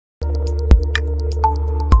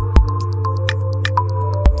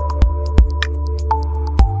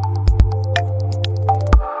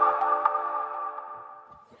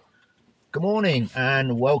morning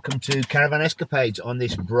and welcome to Caravan Escapades on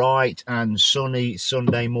this bright and sunny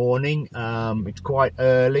Sunday morning. It's quite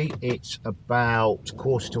early, it's about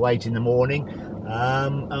 7:45 in the morning,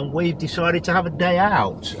 and we've decided to have a day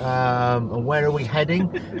out. And where are we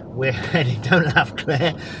heading? We're heading, don't laugh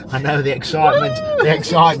Claire, I know the excitement.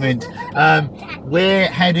 We're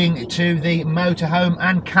heading to the Motorhome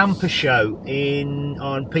and Camper Show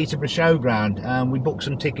on Peterborough Show Ground. We booked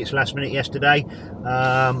some tickets last minute yesterday.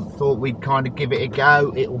 Thought we'd kind of give it a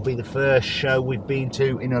go. It will be the first show we've been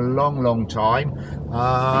to in a long time.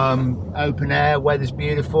 Open air, weather's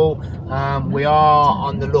beautiful. We are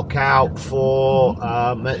on the lookout for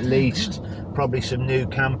at least probably some new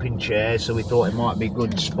camping chairs, so we thought it might be a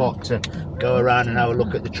good spot to go around and have a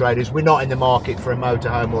look at the traders. We're not in the market for a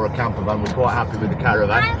motorhome or a campervan, we're quite happy with the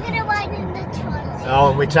Caravan. I'm going to ride in the trolley. Oh,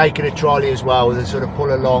 and we're taking a trolley as well, with a sort of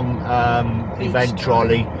pull along event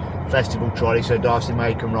trolley, festival trolley, so Darcy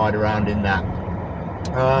May can ride around in that.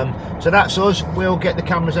 So that's us. We'll get the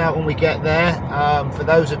cameras out when we get there. For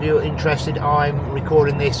those of you interested, I'm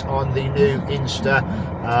recording this on the new Insta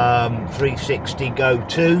 360 Go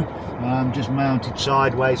 2, just mounted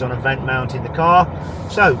sideways on a vent mount in the car.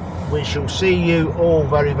 So we shall see you all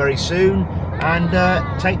very soon, and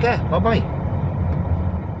take care. Bye bye.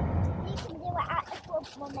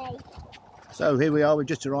 So here we are, we've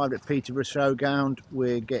just arrived at Peterborough Show Ground.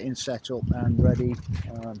 We're getting set up and ready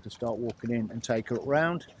to start walking in and take a look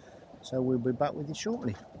round. So we'll be back with you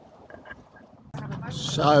shortly.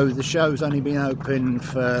 So the show's only been open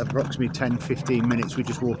for approximately 10-15 minutes. We're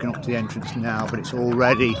just walking up to the entrance now, but it's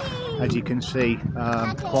already, as you can see,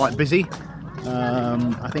 quite busy.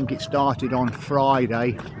 I think it started on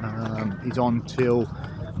Friday, it's on till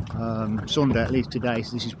Sunday, at least today,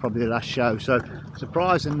 so this is probably the last show. So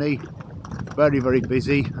surprisingly very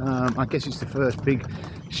busy. I guess it's the first big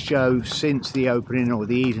show since the opening or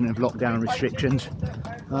the easing of lockdown restrictions.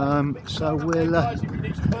 So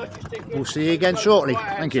we'll see you again shortly.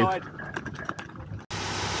 Thank you.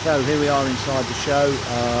 So here we are inside the show.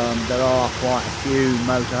 There are quite a few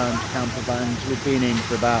motorhomes, camper vans. We've been in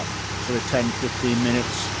for about sort of 10-15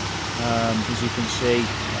 minutes. As you can see,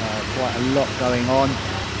 quite a lot going on.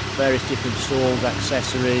 Various different stalls,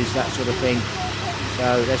 accessories, that sort of thing.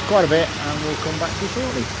 So there's quite a bit, and we'll come back to you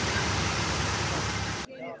shortly.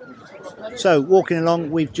 So walking along,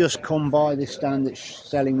 we've just come by this stand that's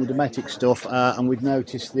selling the Dometic stuff, and we've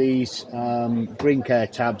noticed these green care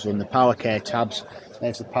tabs on the power care tabs.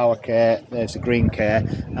 There's the power care, there's the green care.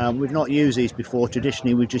 We've not used these before.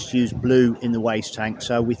 Traditionally we've just used blue in the waste tank,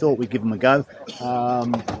 so we thought we'd give them a go.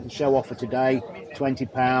 The show offer today,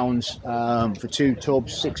 £20 for 2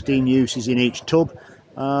 tubs, 16 uses in each tub.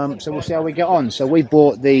 So we'll see how we get on. So we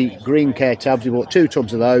bought the green care tabs, we bought 2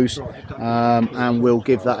 tubs of those, and we'll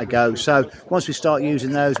give that a go. So once we start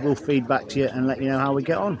using those, we'll feed back to you and let you know how we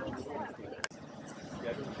get on.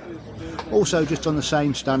 Also, just on the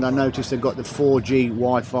same stand, I noticed they've got the 4G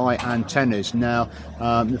Wi-Fi antennas. Now,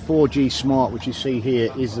 the 4G Smart, which you see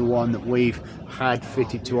here, is the one that we've had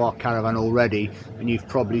fitted to our Caravan already, and you've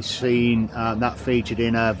probably seen that featured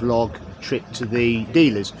in a vlog trip to the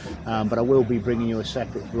dealers, but I will be bringing you a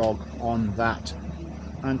separate vlog on that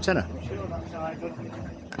antenna.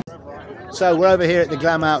 So we're over here at the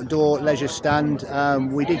Glam outdoor leisure stand.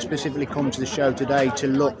 We did specifically come to the show today to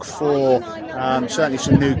look for certainly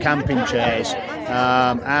some new camping chairs,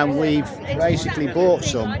 and we've basically bought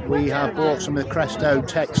some. We have bought some of the Crespo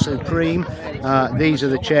TEC Supreme. These are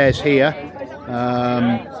the chairs here.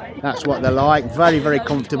 That's what they're like, very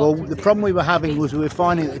comfortable. The problem we were having was we were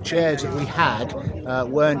finding that the chairs that we had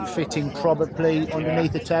weren't fitting properly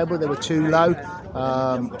underneath the table. They were too low.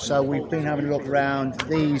 So we've been having a look around.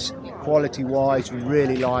 These, quality wise, we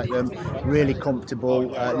really like them, really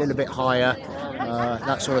comfortable, a little bit higher,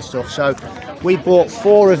 that sort of stuff. So we bought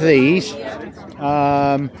 4 of these.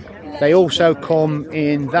 They also come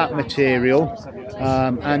in that material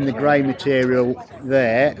and the grey material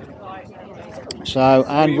there. So,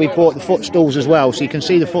 and we bought the footstools as well, so you can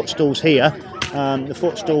see the footstools here. The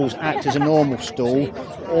footstools act as a normal stool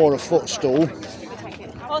or a footstool,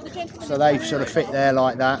 so they sort of fit there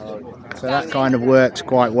like that, so that kind of works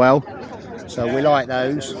quite well. So we like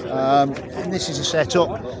those, and this is a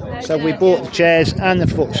setup. So we bought the chairs and the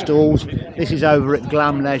footstools. This is over at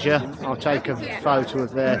Glam Leisure. I'll take a photo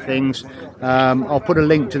of their things. I'll put a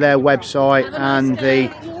link to their website and the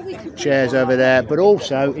chairs over there, but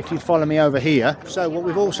also if you follow me over here. So what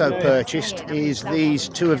we've also purchased is these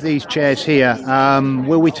 2 of these chairs here.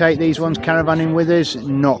 Will we take these ones caravanning with us?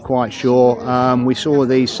 Not quite sure. We saw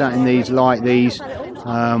these, sat in these, like these.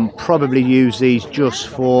 Probably use these just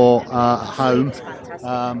for home,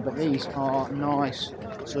 but these are nice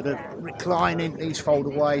sort of reclining. These fold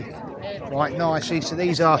away quite nicely. So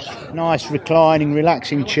these are nice reclining,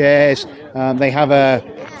 relaxing chairs. They have a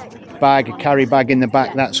bag, a carry bag in the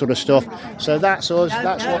back, that sort of stuff. So that's us.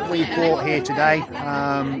 That's what we bought here today.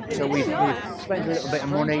 So we've spent a little bit of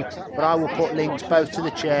money, but I will put links both to the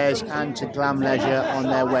chairs and to Glam Leisure on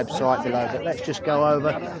their website below. But let's just go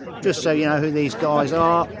over, just so you know who these guys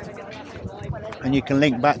are, and you can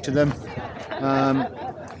link back to them.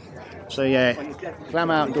 So yeah, Glam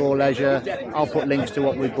Outdoor Leisure. I'll put links to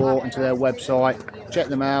what we bought and to their website. Check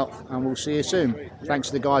them out, and we'll see you soon. Thanks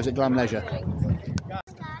to the guys at Glam Leisure.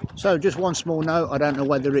 So just one small note, I don't know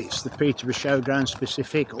whether it's the Peterborough Show Ground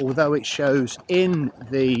specific, although it shows in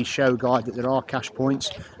the show guide that there are cash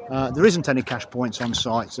points. There isn't any cash points on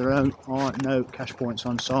site, there are no cash points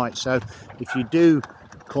on site. So if you do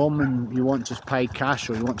come and you want to pay cash,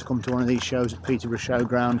 or you want to come to one of these shows at Peterborough Show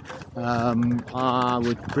Ground, I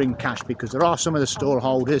would bring cash, because there are some of the stall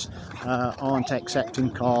holders aren't accepting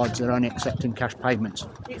cards, they're only accepting cash payments.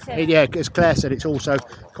 Yeah, as Claire said, it's also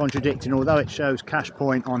contradicting. Although it shows cash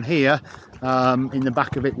point on here, in the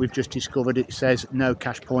back of it we've just discovered it says no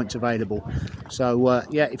cash points available. So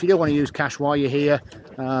yeah, if you do want to use cash while you're here,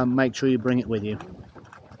 make sure you bring it with you.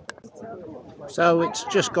 So it's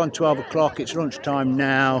just gone 12 o'clock, it's lunchtime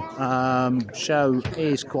now. Show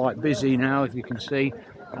is quite busy now, as you can see.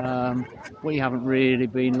 We haven't really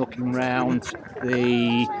been looking around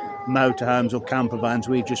the motorhomes or camper vans,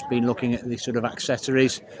 we've just been looking at the sort of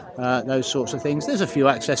accessories, those sorts of things. There's a few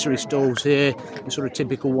accessory stalls here, the sort of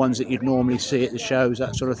typical ones that you'd normally see at the shows,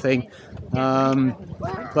 that sort of thing.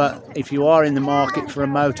 But if you are in the market for a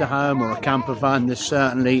motorhome or a camper van, there's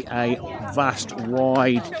certainly a vast,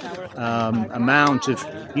 wide amount of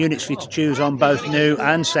units for you to choose on, both new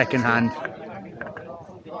and second hand.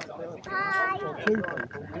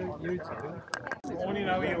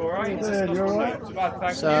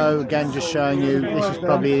 So again, just showing you, this is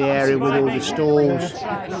probably the area with all the stalls,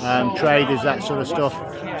 traders, that sort of stuff.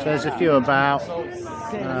 So there's a few about,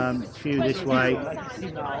 a few this way,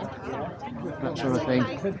 that sort of thing.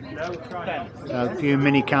 So a few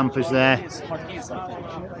mini campers there.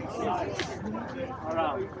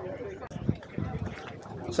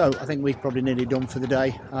 So I think we've probably nearly done for the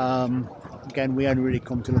day. Again, we only really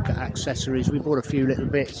come to look at accessories. We bought a few little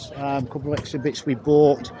bits, a couple of extra bits we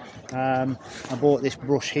bought. I bought this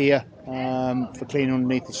brush here for cleaning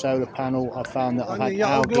underneath the solar panel. I found that I've had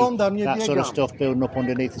algae, that sort of stuff building up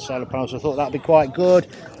underneath the solar panel, so I thought that'd be quite good.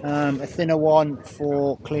 A thinner one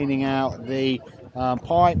for cleaning out the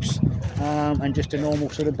pipes, and just a normal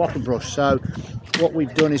sort of bottom brush. So what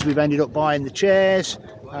we've done is we've ended up buying the chairs,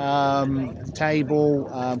 the table,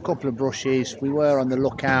 a couple of brushes. We were on the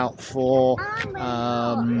lookout for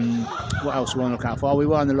what else we were on the lookout for? We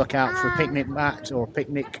were on the lookout for a picnic mat or a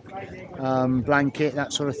picnic blanket,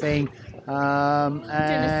 that sort of thing.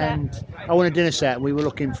 And I want a dinner set. We were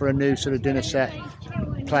looking for a new sort of dinner set,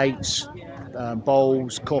 plates,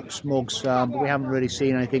 bowls, cups, mugs, but we haven't really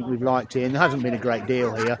seen anything we've liked here, and there hasn't been a great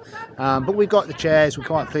deal here. But we've got the chairs, we're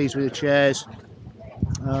quite pleased with the chairs.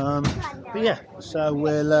 But yeah, so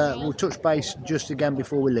we'll touch base just again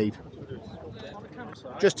before we leave.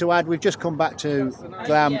 Just to add, we've just come back to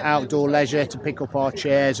Glam Outdoor Leisure to pick up our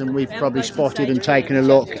chairs, and we've probably spotted and taken a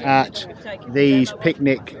look at these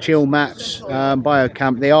picnic chill mats,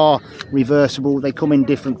 BioCamp. They are reversible, they come in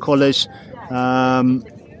different colours.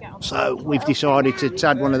 So we've decided to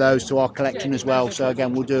add one of those to our collection as well. So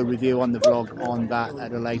again, we'll do a review on the vlog on that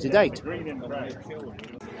at a later date.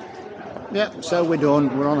 Yeah, so we're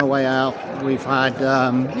done, we're on our way out. We've had,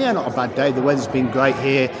 yeah, not a bad day. The weather's been great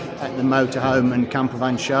here at the Motorhome and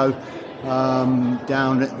Campervan show,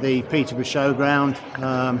 down at the Peterborough Show Ground,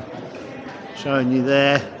 showing you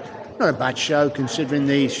there. Not a bad show, considering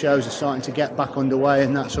these shows are starting to get back underway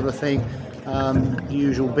and that sort of thing, the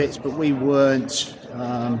usual bits, but we weren't,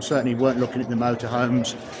 certainly weren't looking at the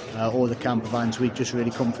motorhomes or the campervans. We just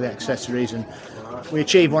really come for the accessories, and we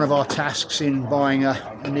achieved one of our tasks in buying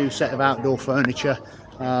a new set of outdoor furniture,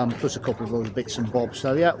 plus a couple of other bits and bobs.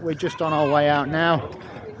 So yeah, we're just on our way out now,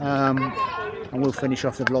 and we'll finish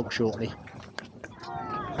off the vlog shortly.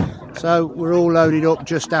 So we're all loaded up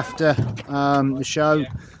just after the show.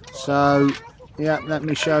 So yeah, let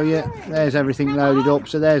me show you. There's everything loaded up.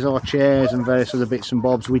 So there's our chairs and various other bits and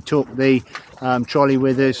bobs. We took the trolley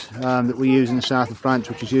with us that we use in the south of France,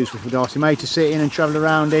 which is useful for Darcy May to sit in and travel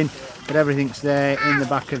around in. But everything's there in the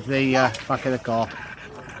back of the car.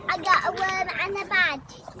 I got a worm and a badge.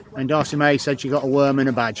 And Darcy May said she got a worm and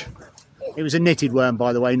a badge. It was a knitted worm,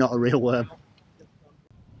 by the way, not a real worm.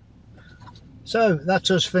 So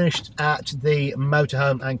that's us finished at the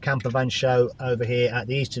Motorhome and Campervan show over here at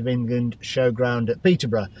the East of England Show Ground at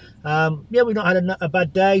Peterborough. Yeah, we've not had a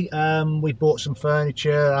bad day. We bought some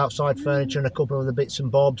furniture, outside furniture, and a couple of other bits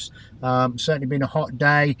and bobs. Certainly been a hot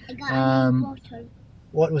day. I got a new bottle.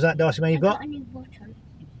 What was that, Darcy May? You've got? A new bottle.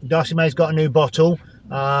 Darcy May's got a new bottle.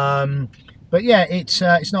 But yeah,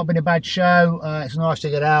 it's not been a bad show. It's nice to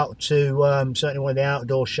get out to certainly one of the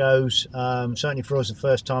outdoor shows. Certainly for us, the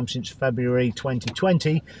first time since February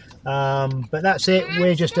 2020. But that's it.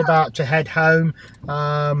 We're just about to head home.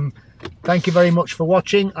 Thank you very much for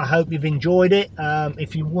watching. I hope you've enjoyed it.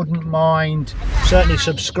 If you wouldn't mind certainly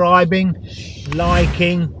subscribing,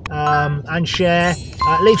 liking, and share.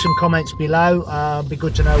 Leave some comments below. Be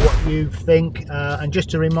good to know what you think. And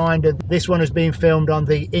just a reminder, this one has been filmed on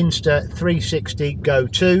the Insta 360 Go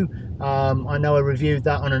 2. I know I reviewed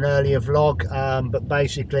that on an earlier vlog, but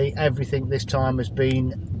basically everything this time has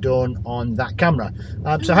been done on that camera.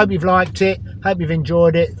 So I hope you've liked it, hope you've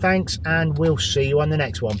enjoyed it. Thanks, and we'll see you on the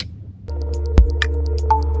next one.